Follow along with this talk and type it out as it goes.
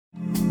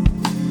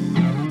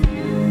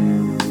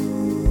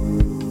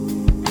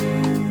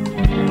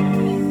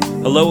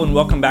Hello and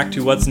welcome back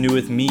to What's New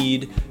with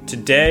Mead.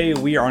 Today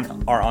we are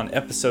on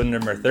episode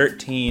number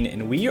 13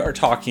 and we are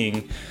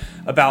talking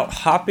about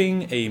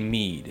hopping a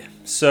mead.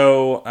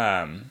 So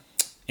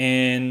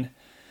in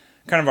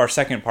kind of our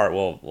second part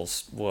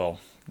we'll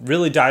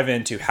really dive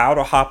into how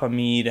to hop a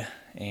mead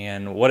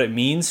and what it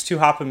means to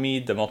hop a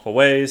mead, the multiple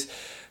ways,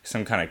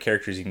 some kind of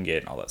characters you can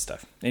get and all that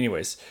stuff.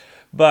 Anyways,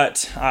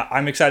 but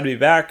I'm excited to be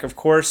back. Of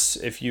course,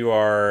 if you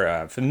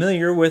are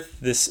familiar with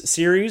this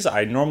series,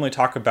 I normally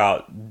talk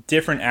about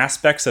different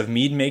aspects of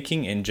mead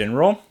making in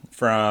general,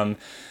 from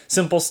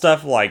simple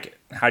stuff like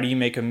how do you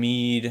make a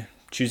mead,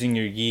 choosing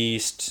your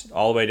yeast,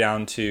 all the way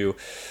down to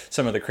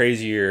some of the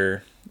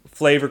crazier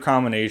flavor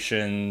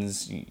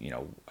combinations,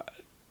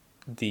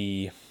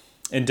 the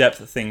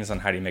in-depth things on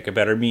how do you make a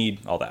better mead,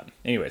 all that.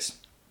 Anyways,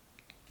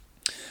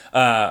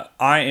 I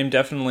am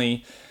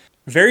definitely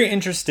very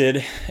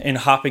interested in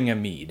hopping a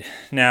mead.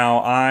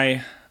 Now,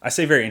 I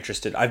say very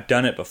interested. I've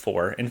done it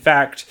before. In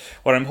fact,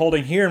 what I'm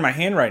holding here in my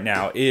hand right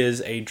now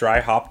is a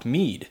dry hopped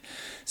mead.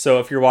 So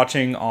if you're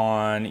watching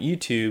on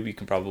YouTube, you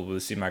can probably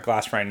see my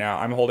glass right now.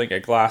 I'm holding a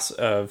glass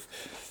of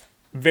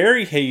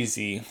very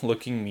hazy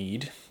looking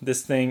mead.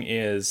 This thing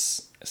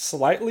is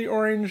slightly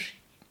orange,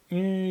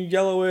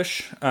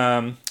 yellowish,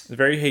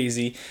 very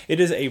hazy. It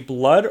is a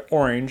blood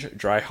orange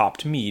dry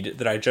hopped mead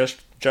that I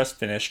just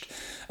finished.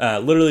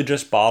 Literally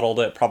just bottled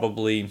it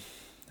probably,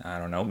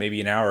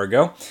 maybe an hour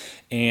ago.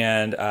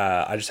 And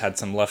I just had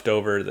some left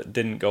over that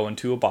didn't go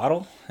into a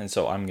bottle. And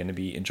so I'm going to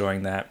be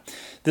enjoying that.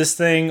 This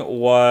thing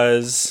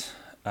was,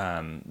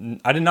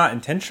 I did not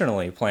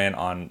intentionally plan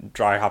on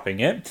dry hopping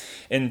it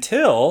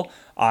until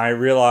I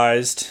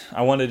realized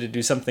I wanted to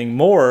do something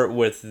more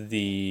with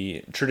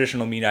the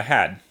traditional mead I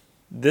had.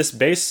 This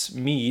base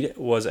mead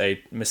was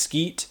a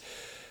mesquite,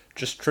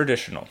 just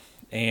traditional.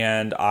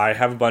 And I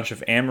have a bunch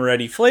of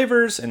amaretti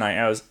flavors, and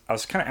I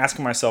was kind of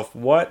asking myself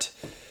what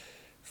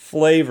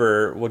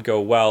flavor would go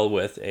well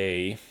with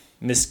a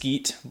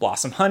mesquite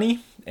blossom honey,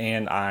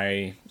 and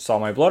I saw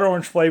my blood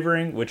orange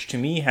flavoring, which to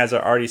me has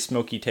an already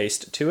smoky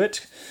taste to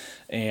it,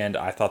 and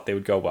I thought they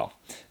would go well.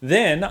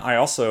 Then I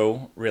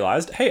also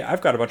realized, hey,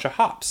 I've got a bunch of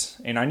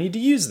hops, and I need to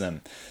use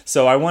them.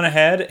 So I went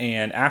ahead,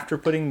 and after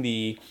putting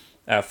the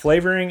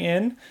flavoring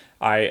in,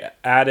 I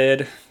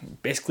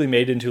basically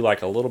made into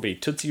like a little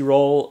bit Tootsie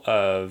Roll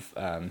of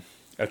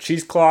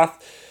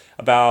cheesecloth,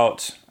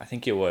 about, I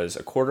think it was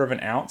a quarter of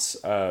an ounce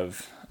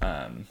of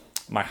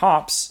my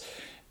hops,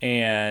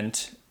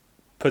 and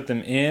put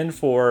them in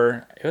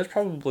for, it was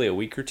probably a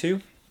week or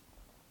two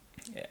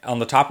on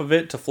the top of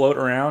it to float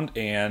around,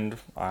 and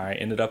I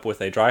ended up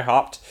with a dry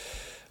hopped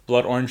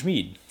blood orange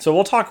mead. So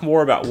we'll talk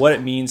more about what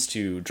it means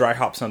to dry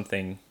hop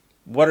something.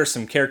 What are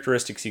some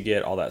characteristics you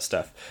get, all that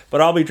stuff. But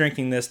I'll be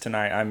drinking this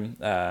tonight.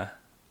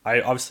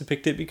 I obviously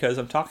picked it because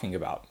I'm talking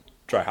about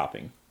dry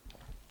hopping.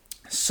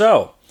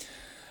 So,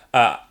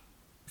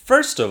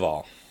 first of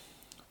all,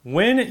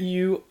 when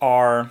you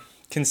are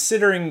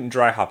considering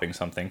dry hopping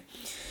something,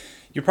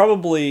 you're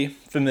probably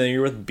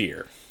familiar with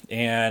beer.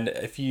 And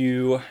if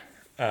you're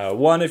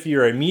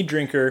a mead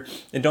drinker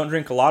and don't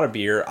drink a lot of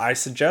beer, I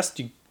suggest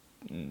you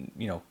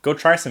go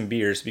try some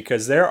beers,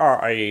 because there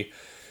are a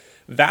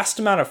vast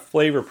amount of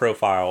flavor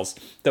profiles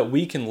that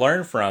we can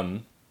learn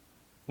from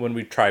when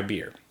we try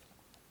beer.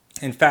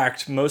 In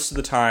fact, most of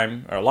the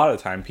time, or a lot of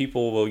the time,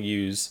 people will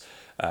use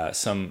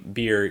some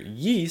beer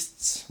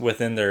yeasts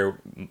within their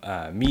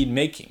mead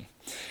making.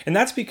 And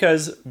that's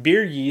because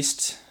beer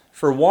yeast,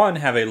 for one,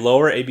 have a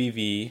lower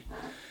ABV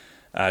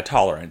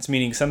tolerance,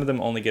 meaning some of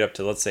them only get up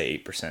to, let's say,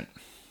 8%.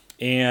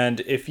 And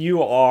if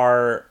you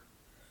are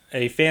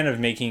a fan of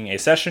making a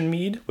session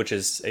mead, which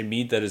is a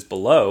mead that is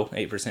below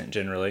 8%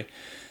 generally,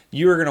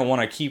 you are going to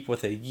want to keep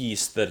with a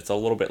yeast that's a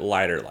little bit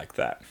lighter like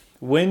that.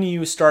 When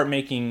you start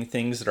making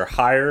things that are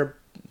higher,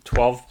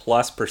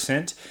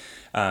 12+%,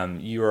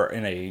 you are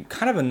in a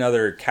kind of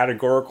another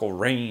categorical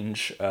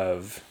range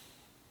of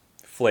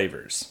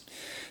flavors.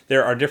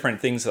 There are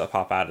different things that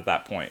pop out at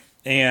that point.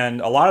 And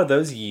a lot of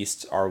those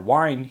yeasts are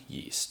wine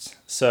yeasts.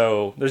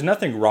 So there's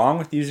nothing wrong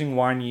with using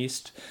wine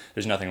yeast.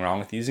 There's nothing wrong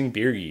with using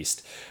beer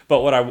yeast. But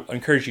what I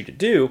encourage you to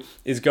do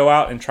is go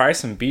out and try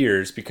some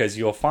beers, because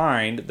you'll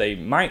find they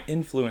might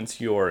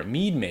influence your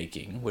mead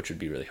making, which would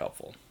be really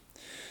helpful.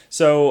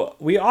 So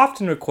we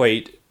often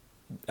equate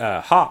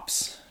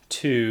hops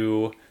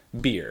to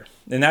beer.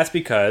 And that's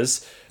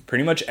because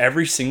pretty much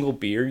every single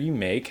beer you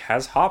make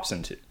has hops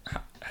in it.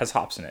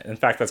 In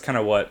fact, that's kind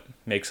of what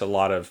makes a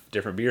lot of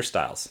different beer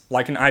styles,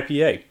 like an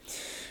IPA.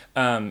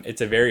 It's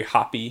a very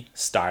hoppy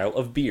style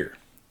of beer.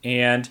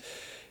 And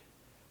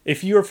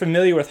if you are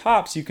familiar with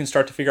hops, you can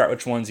start to figure out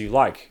which ones you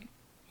like.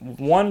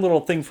 One little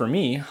thing for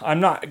me,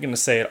 I'm not going to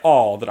say at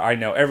all that I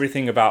know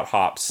everything about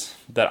hops,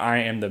 that I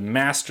am the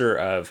master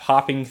of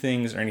hopping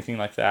things or anything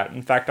like that.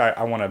 In fact,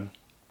 I want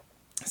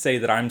to say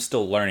that I'm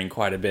still learning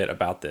quite a bit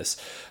about this.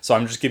 So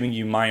I'm just giving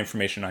you my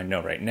information I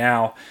know right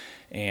now.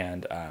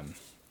 And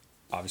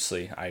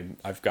obviously,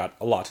 I've got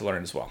a lot to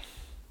learn as well.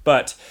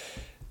 But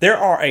there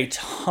are a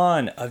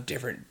ton of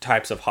different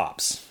types of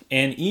hops,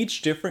 and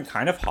each different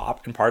kind of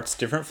hop imparts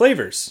different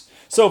flavors.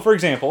 So, for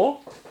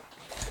example,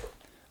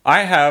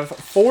 I have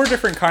 4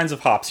 different kinds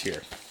of hops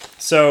here.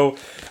 So,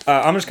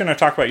 I'm just going to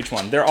talk about each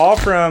one. They're all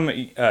from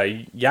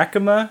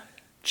Yakima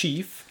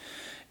Chief,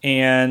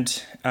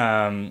 and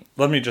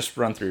let me just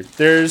run through.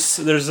 There's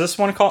this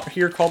one called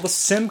the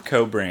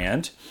Simcoe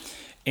brand,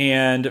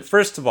 and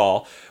first of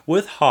all,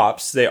 with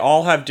hops, they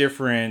all have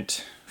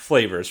different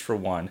flavors for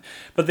one,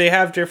 but they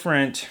have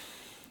different.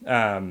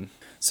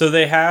 So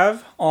they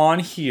have on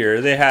here,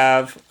 they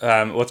have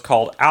what's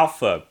called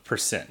alpha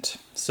percent.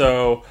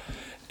 So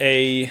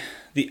the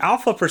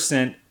alpha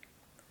percent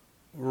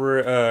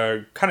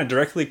kind of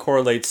directly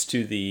correlates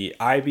to the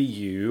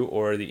IBU,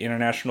 or the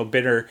International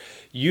Bitter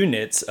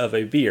Units of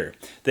a beer.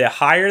 The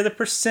higher the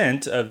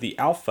percent of the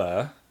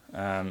alpha,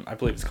 I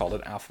believe it's called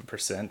an alpha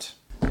percent.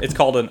 It's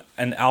called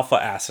an alpha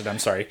acid, I'm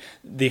sorry.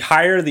 The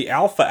higher the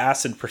alpha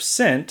acid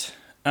percent,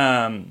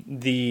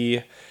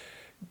 the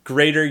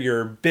greater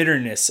your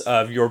bitterness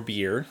of your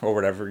beer or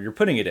whatever you're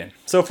putting it in.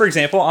 So, for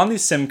example, on the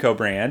Simcoe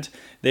brand,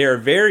 they are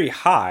very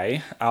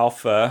high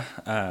alpha.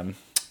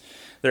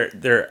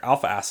 Their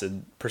alpha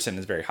acid percent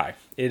is very high.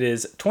 It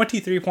is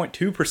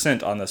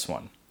 23.2% on this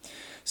one.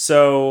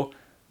 So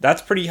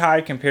that's pretty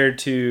high compared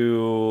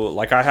to,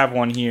 like, I have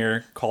one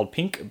here called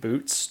Pink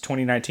Boots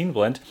 2019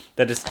 blend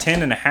that is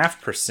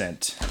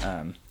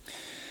 10.5%.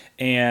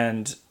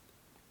 And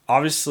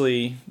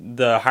obviously,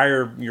 the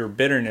higher your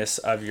bitterness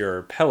of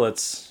your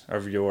pellets,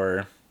 of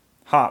your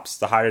hops,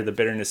 the higher the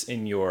bitterness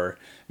in your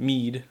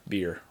mead,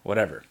 beer,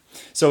 whatever.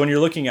 So when you're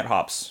looking at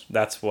hops,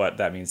 that's what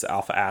that means, the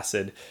alpha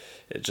acid.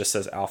 It just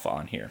says alpha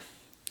on here.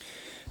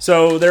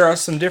 So there are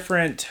some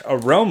different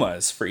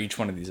aromas for each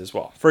one of these as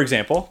well. For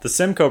example, the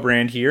Simcoe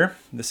brand here,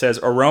 this says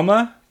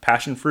aroma,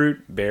 passion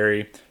fruit,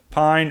 berry,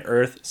 pine,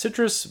 earth,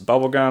 citrus,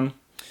 bubblegum.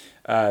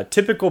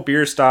 Typical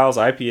beer styles: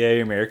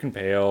 IPA, American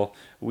Pale,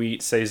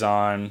 wheat,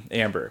 saison,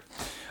 amber.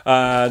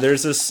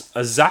 There's this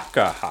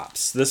Azacca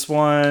hops. This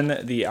one,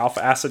 the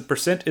alpha acid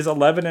percent is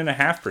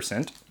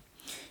 11.5%.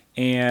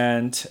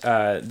 And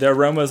the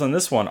aromas on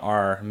this one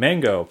are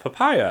mango,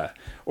 papaya,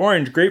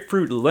 orange,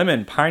 grapefruit,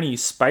 lemon, piney,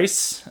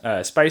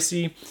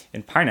 spicy,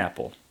 and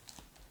pineapple.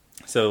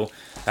 So it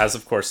has,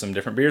 of course, some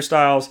different beer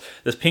styles.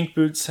 This Pink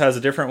Boots has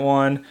a different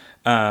one.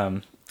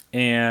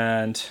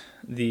 And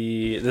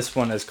this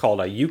one is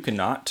called a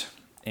Yukonot,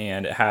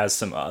 and it has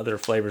some other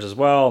flavors as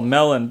well: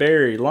 melon,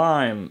 berry,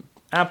 lime,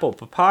 apple,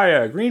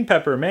 papaya, green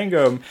pepper,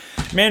 mango,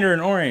 mandarin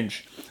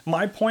orange.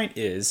 My point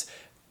is,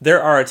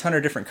 there are a ton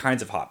of different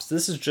kinds of hops.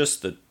 This is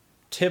just the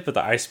tip of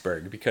the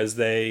iceberg, because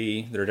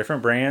there are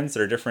different brands,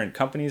 there are different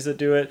companies that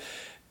do it.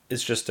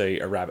 It's just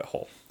a rabbit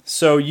hole.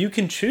 So you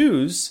can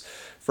choose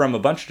from a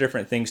bunch of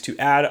different things to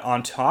add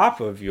on top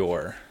of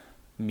your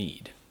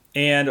mead.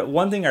 And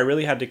one thing I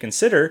really had to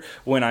consider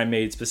when I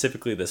made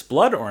specifically this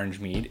blood orange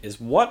mead is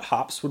what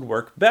hops would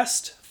work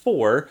best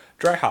for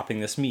dry hopping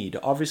this mead.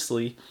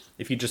 Obviously,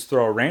 if you just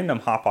throw a random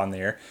hop on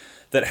there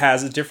that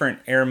has different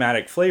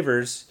aromatic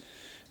flavors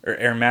or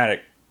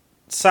aromatic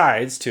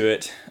sides to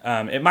it,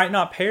 it might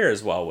not pair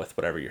as well with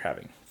whatever you're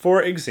having.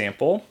 For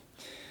example,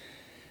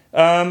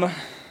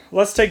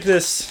 let's take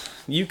this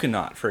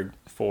Yukonot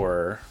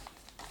for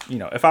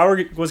if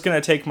I was going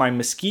to take my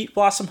mesquite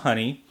blossom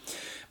honey,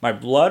 my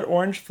blood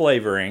orange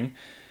flavoring,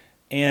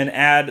 and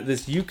add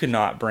this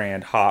Yukonot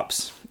brand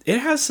hops. It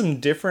has some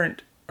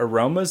different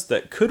aromas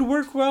that could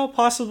work well,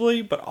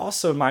 possibly, but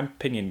also, in my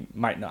opinion,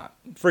 might not.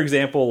 For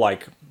example,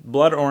 like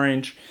blood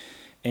orange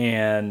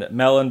and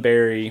melon,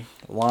 berry,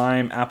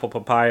 lime, apple,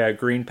 papaya,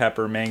 green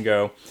pepper,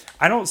 mango.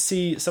 I don't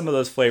see some of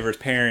those flavors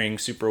pairing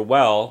super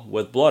well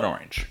with blood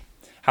orange.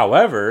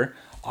 However,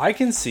 I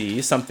can see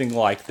something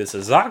like this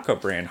Azacca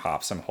brand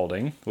hops I'm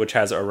holding, which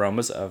has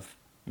aromas of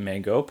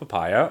mango,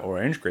 papaya,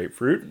 orange,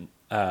 grapefruit,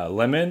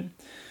 lemon,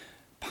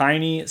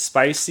 piney,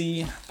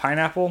 spicy,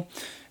 pineapple,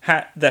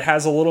 that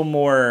has a little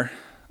more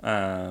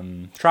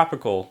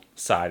tropical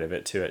side of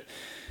it to it,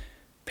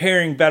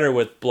 pairing better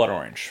with blood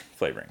orange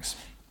flavorings.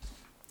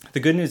 The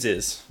good news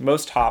is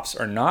most hops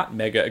are not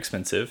mega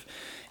expensive,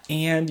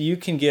 and you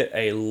can get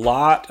a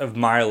lot of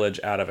mileage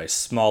out of a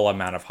small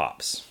amount of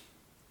hops.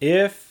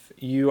 If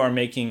you are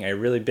making a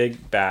really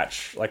big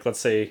batch, like let's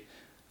say,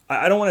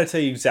 I don't want to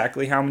tell you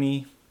exactly how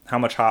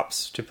much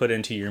hops to put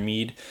into your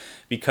mead,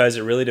 because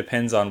it really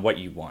depends on what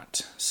you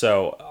want.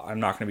 So I'm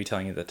not going to be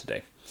telling you that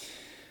today.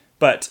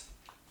 But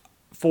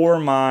for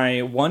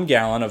my 1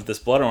 gallon of this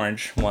blood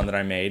orange one that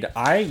I made,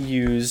 I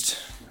used,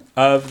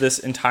 of this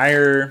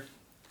entire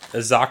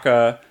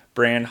Azacca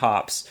brand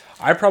hops,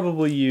 I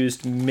probably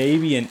used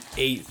maybe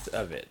 1/8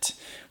 of it,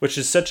 which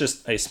is such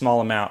a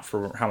small amount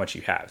for how much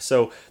you have.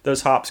 So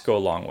those hops go a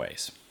long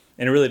ways.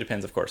 And it really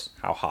depends, of course,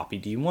 how hoppy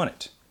do you want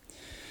it.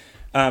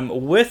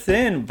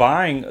 Within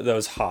buying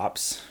those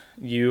hops,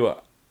 you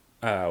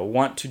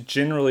want to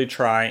generally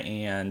try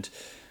and,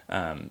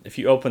 if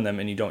you open them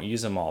and you don't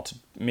use them all, to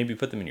maybe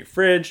put them in your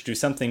fridge, do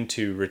something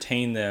to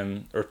retain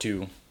them or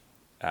to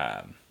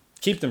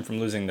keep them from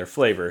losing their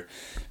flavor,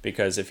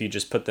 because if you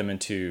just put them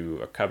into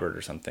a cupboard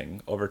or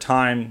something, over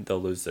time they'll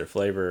lose their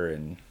flavor,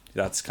 and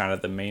that's kind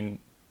of the main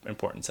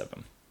importance of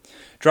them.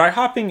 Dry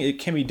hopping, it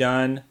can be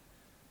done,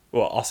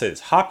 well, I'll say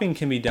this, hopping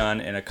can be done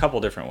in a couple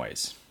different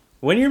ways.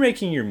 When you're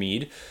making your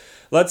mead,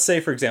 let's say,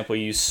 for example,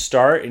 you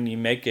start and you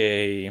make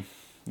a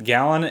 1.5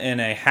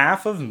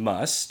 gallons of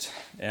must.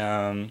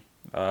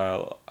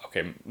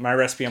 Okay, my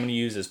recipe I'm going to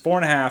use is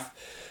 4.5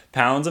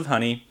 pounds of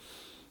honey,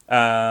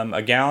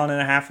 1.5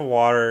 gallons of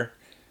water,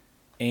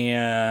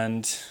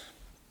 and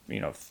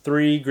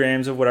 3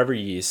 grams of whatever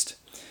yeast.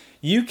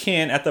 You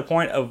can, at the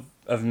point of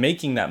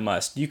making that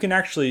must, you can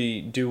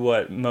actually do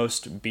what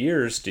most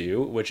beers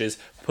do, which is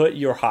put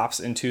your hops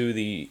into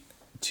the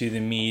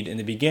mead in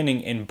the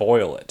beginning and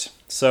boil it.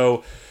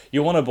 So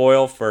you want to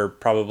boil for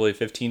probably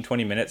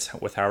 15-20 minutes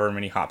with however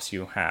many hops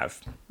you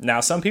have.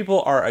 Now, some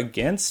people are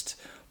against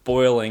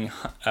boiling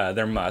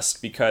their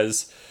must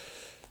because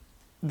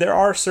there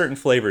are certain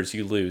flavors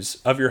you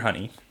lose of your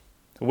honey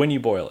when you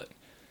boil it.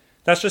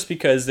 That's just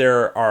because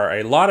there are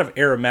a lot of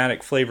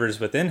aromatic flavors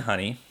within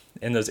honey,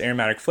 and those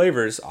aromatic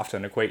flavors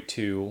often equate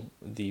to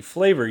the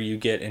flavor you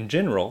get in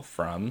general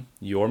from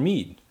your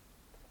mead.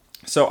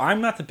 So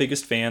I'm not the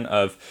biggest fan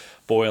of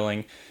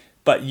boiling,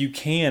 but you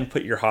can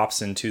put your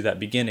hops into that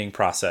beginning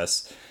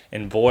process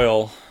and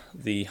boil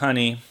the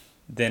honey,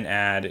 then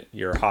add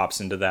your hops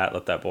into that,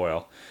 let that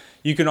boil.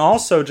 You can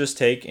also just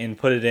take and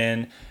put it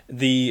in.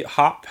 The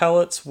hop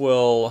pellets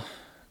will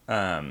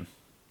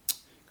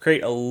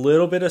create a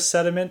little bit of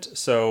sediment,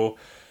 so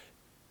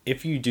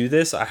if you do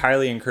this, I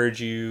highly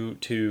encourage you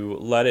to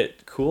let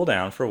it cool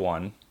down for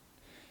one,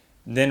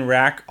 then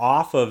rack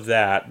off of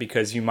that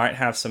because you might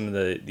have some of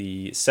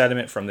the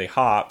sediment from the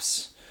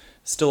hops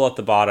still at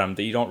the bottom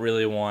that you don't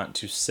really want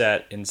to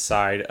set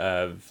inside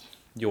of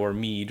your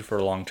mead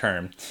for long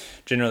term.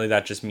 Generally,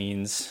 that just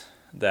means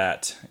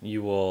that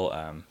you will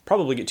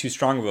probably get too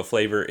strong of a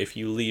flavor if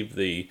you leave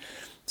the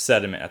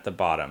sediment at the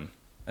bottom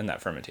in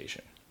that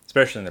fermentation,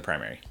 especially in the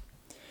primary.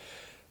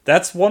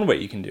 That's one way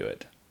you can do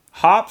it.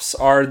 Hops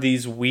are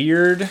these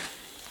weird,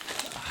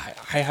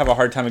 I have a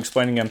hard time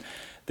explaining them.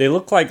 They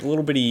look like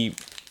little bitty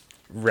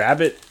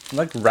rabbit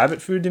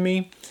food to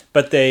me,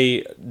 but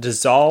they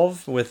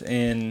dissolve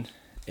within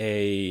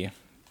a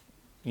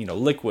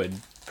liquid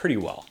pretty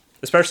well,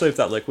 especially if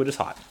that liquid is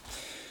hot.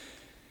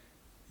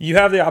 You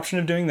have the option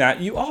of doing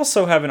that. You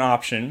also have an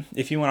option,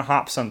 if you want to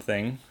hop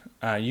something,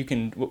 you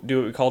can do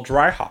what we call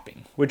dry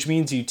hopping, which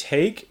means you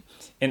take,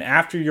 and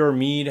after your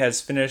mead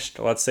has finished,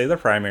 let's say the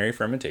primary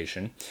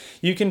fermentation,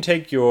 you can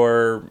take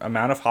your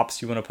amount of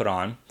hops you want to put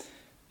on,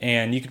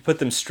 and you can put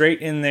them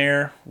straight in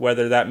there,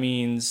 whether that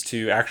means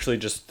to actually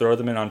just throw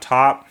them in on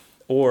top,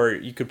 or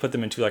you could put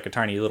them into like a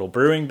tiny little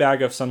brewing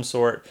bag of some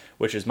sort,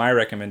 which is my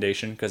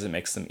recommendation because it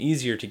makes them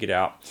easier to get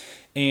out,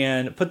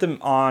 and put them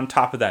on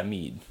top of that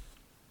mead.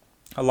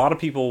 A lot of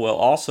people will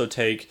also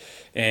take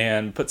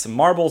and put some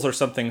marbles or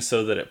something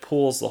so that it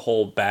pulls the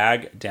whole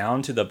bag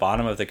down to the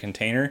bottom of the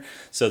container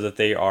so that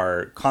they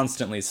are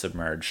constantly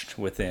submerged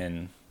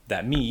within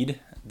that mead,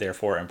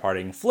 therefore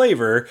imparting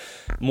flavor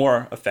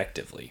more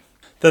effectively.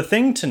 The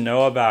thing to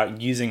know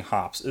about using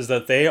hops is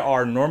that they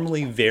are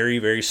normally very,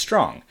 very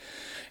strong,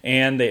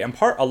 and they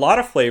impart a lot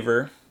of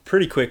flavor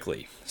pretty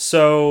quickly.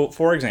 So,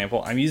 for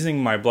example, I'm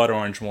using my blood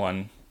orange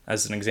one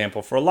as an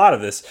example for a lot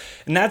of this,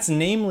 and that's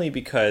namely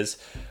because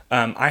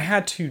I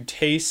had to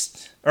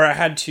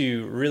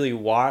really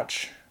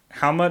watch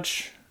how many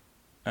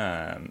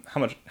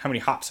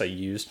hops I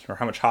used, or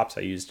how much hops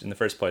I used in the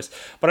first place.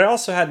 But I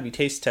also had to be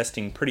taste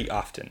testing pretty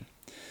often.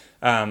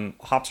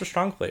 Hops are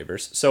strong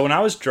flavors, so when I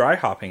was dry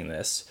hopping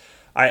this,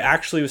 I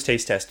actually was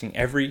taste testing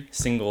every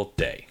single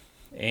day,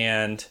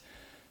 and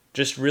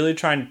just really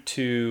trying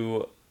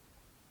to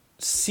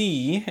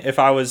see if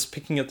I was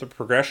picking up the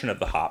progression of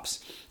the hops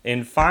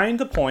and find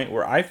the point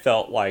where I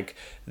felt like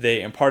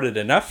they imparted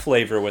enough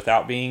flavor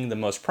without being the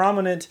most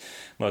prominent,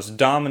 most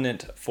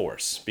dominant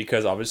force.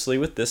 Because obviously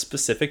with this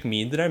specific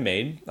mead that I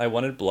made, I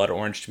wanted blood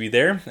orange to be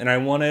there, and I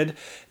wanted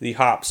the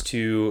hops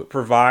to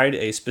provide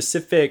a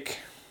specific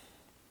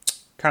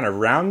kind of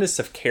roundness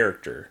of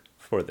character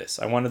for this.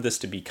 I wanted this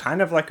to be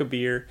kind of like a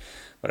beer,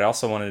 but I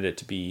also wanted it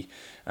to be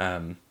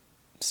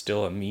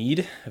still a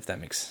mead, if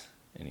that makes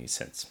any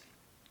sense.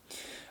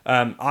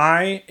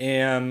 I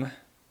am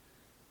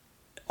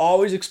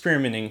always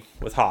experimenting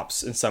with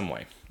hops in some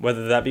way,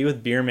 whether that be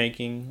with beer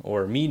making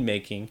or mead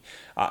making.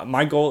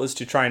 My goal is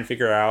to try and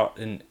figure out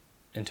and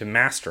to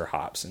master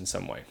hops in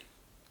some way.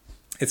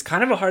 It's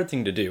kind of a hard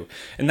thing to do,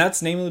 and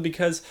that's namely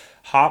because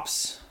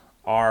hops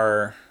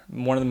are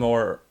one of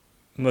the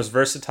most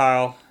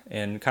versatile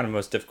and kind of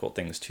most difficult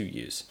things to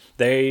use.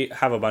 They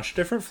have a bunch of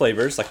different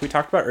flavors. Like we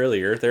talked about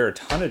earlier, there are a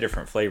ton of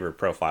different flavor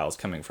profiles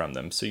coming from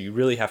them, so you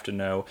really have to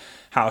know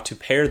how to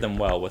pair them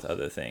well with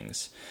other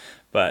things.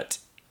 But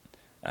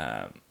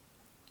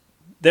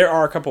there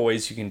are a couple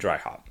ways you can dry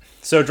hop.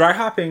 So dry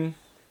hopping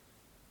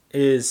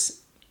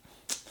is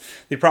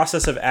the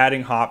process of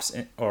adding hops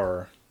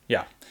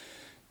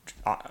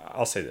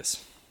I'll say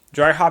this.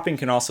 Dry hopping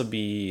can also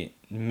be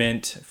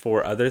meant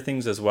for other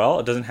things as well.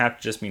 It doesn't have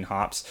to just mean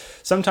hops.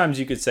 Sometimes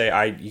you could say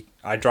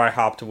I dry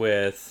hopped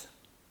with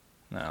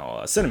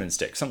a cinnamon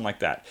stick, something like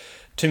that.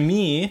 To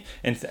me,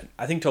 and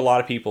I think to a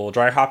lot of people,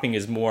 dry hopping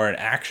is more an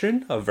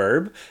action, a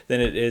verb, than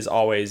it is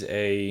always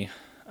the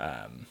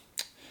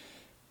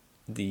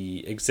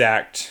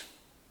exact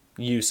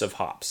use of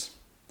hops.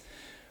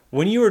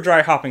 When you are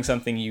dry hopping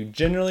something, you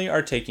generally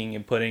are taking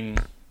and putting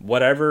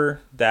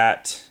whatever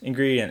that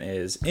ingredient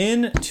is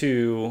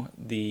into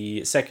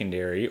the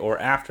secondary or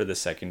after the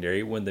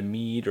secondary when the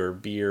mead or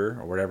beer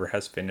or whatever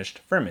has finished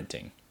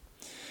fermenting.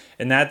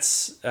 And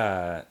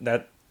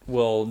that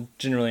will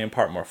generally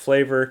impart more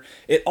flavor.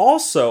 It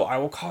also, I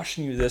will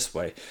caution you this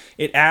way,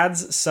 it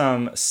adds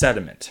some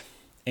sediment,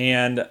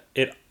 and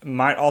it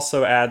might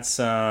also add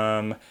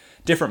some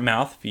different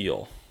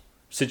mouthfeel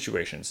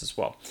situations as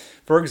well.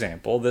 For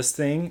example, this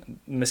thing,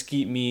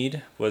 Mesquite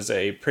Mead, was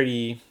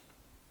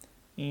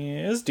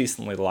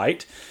decently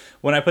light.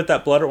 When I put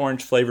that blood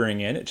orange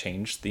flavoring in, it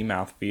changed the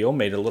mouthfeel,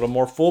 made it a little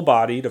more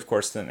full-bodied. Of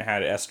course, then it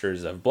had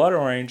esters of blood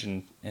orange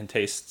and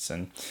tastes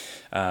and,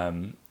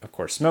 of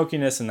course,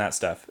 smokiness and that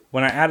stuff.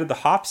 When I added the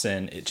hops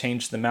in, it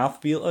changed the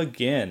mouthfeel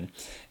again.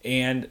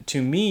 And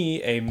to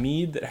me, a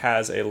mead that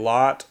has a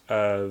lot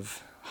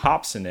of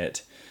hops in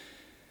it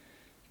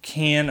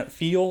can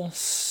feel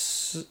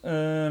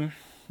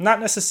not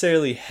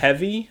necessarily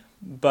heavy,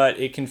 but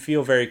it can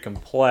feel very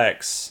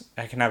complex.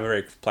 It can have a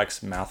very complex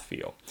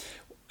mouthfeel.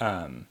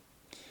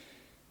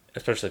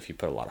 Especially if you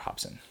put a lot of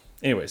hops in.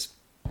 Anyways,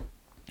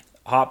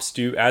 hops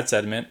do add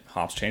sediment.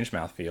 Hops change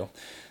mouthfeel.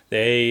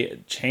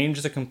 They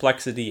change the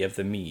complexity of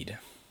the mead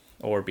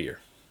or beer,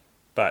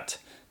 but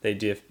they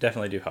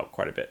definitely do help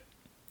quite a bit.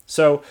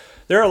 So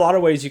there are a lot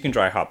of ways you can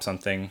dry hop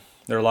something.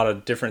 There are a lot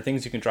of different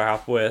things you can dry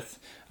hop with.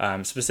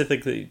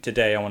 Specifically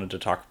today, I wanted to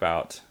talk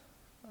about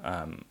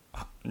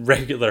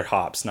regular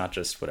hops, not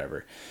just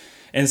whatever.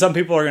 And some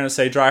people are going to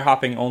say dry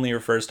hopping only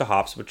refers to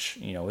hops, which,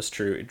 is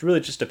true. It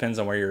really just depends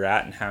on where you're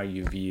at and how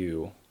you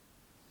view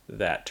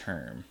that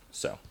term.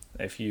 So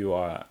if you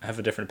have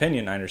a different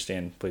opinion, I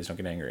understand. Please don't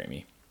get angry at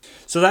me.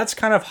 So that's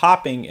kind of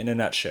hopping in a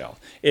nutshell.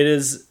 It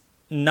is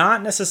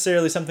not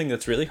necessarily something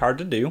that's really hard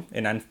to do.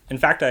 And in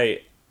fact, I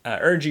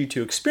urge you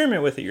to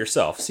experiment with it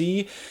yourself.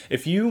 See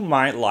if you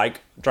might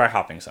like dry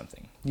hopping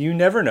something. You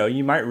never know.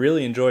 You might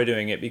really enjoy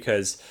doing it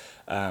because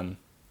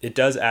it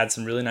does add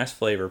some really nice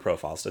flavor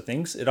profiles to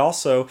things. It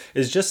also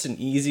is just an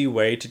easy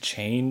way to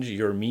change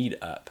your mead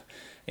up.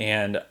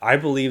 And I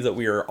believe that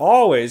we are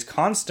always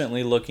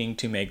constantly looking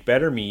to make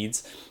better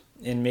meads,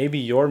 and maybe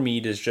your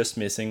mead is just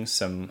missing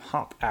some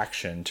hop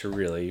action to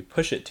really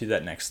push it to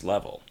that next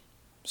level.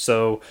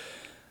 So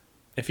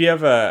if you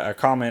have a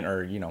comment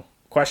or,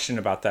 question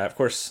about that, of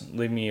course,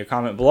 leave me a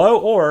comment below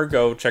or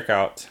go check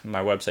out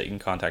my website. You can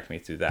contact me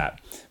through that.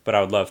 But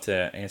I would love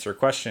to answer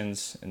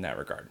questions in that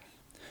regard.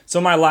 So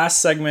my last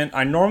segment,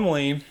 I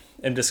normally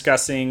am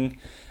discussing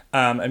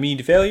a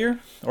mead failure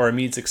or a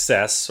mead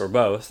success or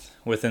both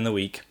within the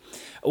week.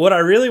 What I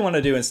really want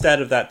to do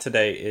instead of that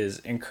today is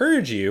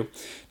encourage you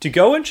to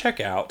go and check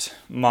out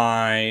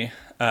my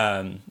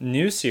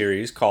new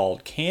series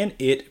called Can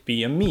It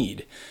Be a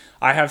Mead?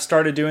 I have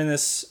started doing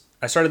this.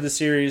 I started the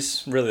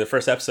series, really the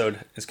first episode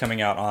is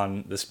coming out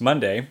on this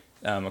Monday,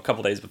 a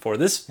couple days before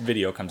this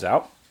video comes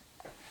out.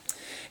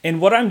 And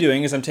what I'm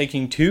doing is I'm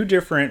taking two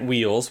different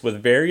wheels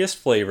with various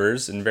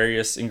flavors and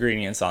various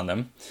ingredients on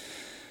them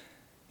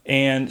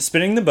and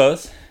spinning them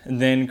both and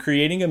then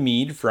creating a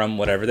mead from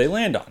whatever they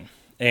land on.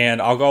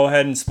 And I'll go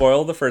ahead and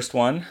spoil the first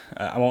one.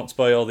 I won't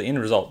spoil the end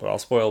result, but I'll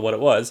spoil what it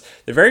was.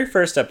 The very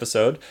first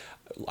episode,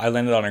 I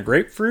landed on a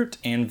grapefruit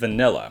and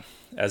vanilla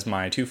as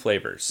my two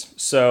flavors.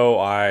 So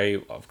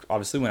I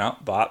obviously went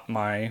out, bought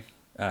my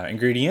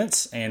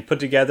ingredients, and put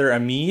together a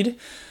mead.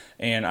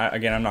 And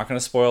I'm not going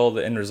to spoil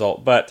the end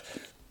result, but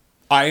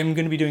I am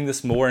going to be doing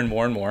this more and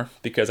more and more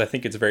because I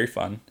think it's very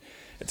fun.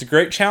 It's a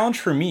great challenge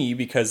for me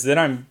because then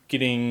I'm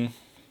getting,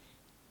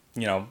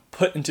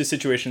 put into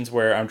situations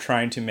where I'm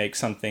trying to make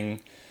something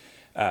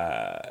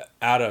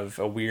out of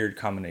a weird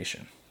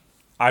combination.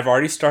 I've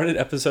already started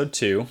episode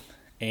 2,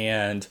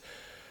 and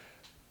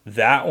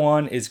that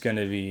one is a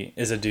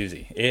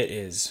doozy. It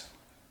is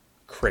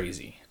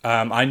crazy.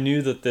 I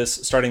knew that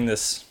starting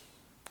this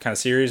kind of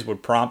series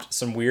would prompt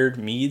some weird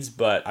meads,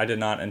 but I did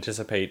not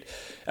anticipate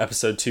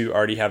episode 2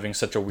 already having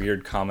such a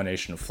weird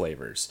combination of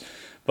flavors.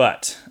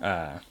 But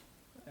I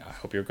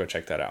hope you'll go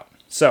check that out.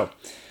 So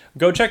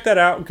go check that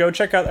out. Go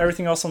check out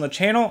everything else on the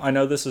channel. I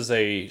know this is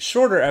a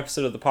shorter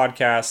episode of the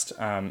podcast.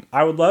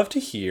 I would love to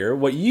hear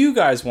what you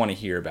guys want to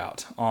hear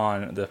about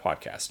on the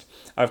podcast.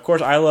 Of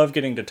course, I love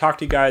getting to talk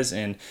to you guys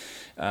and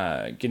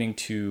getting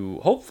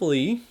to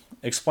hopefully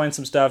explain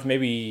some stuff,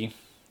 maybe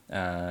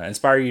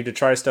inspire you to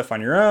try stuff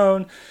on your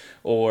own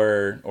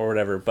or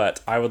whatever,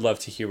 but I would love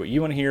to hear what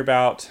you want to hear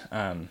about.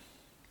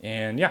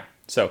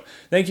 So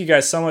thank you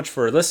guys so much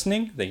for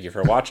listening. Thank you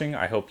for watching.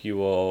 I hope you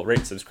will rate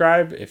and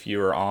subscribe if you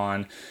are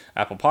on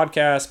Apple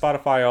Podcasts,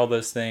 Spotify, all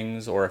those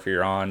things, or if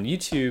you're on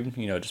YouTube,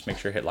 just make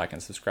sure to hit like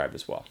and subscribe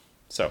as well.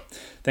 So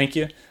thank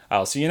you.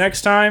 I'll see you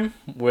next time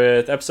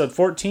with episode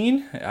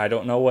 14. I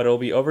don't know what it'll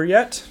be over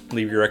yet.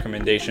 Leave your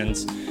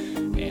recommendations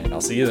and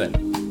I'll see you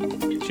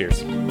then.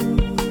 Cheers.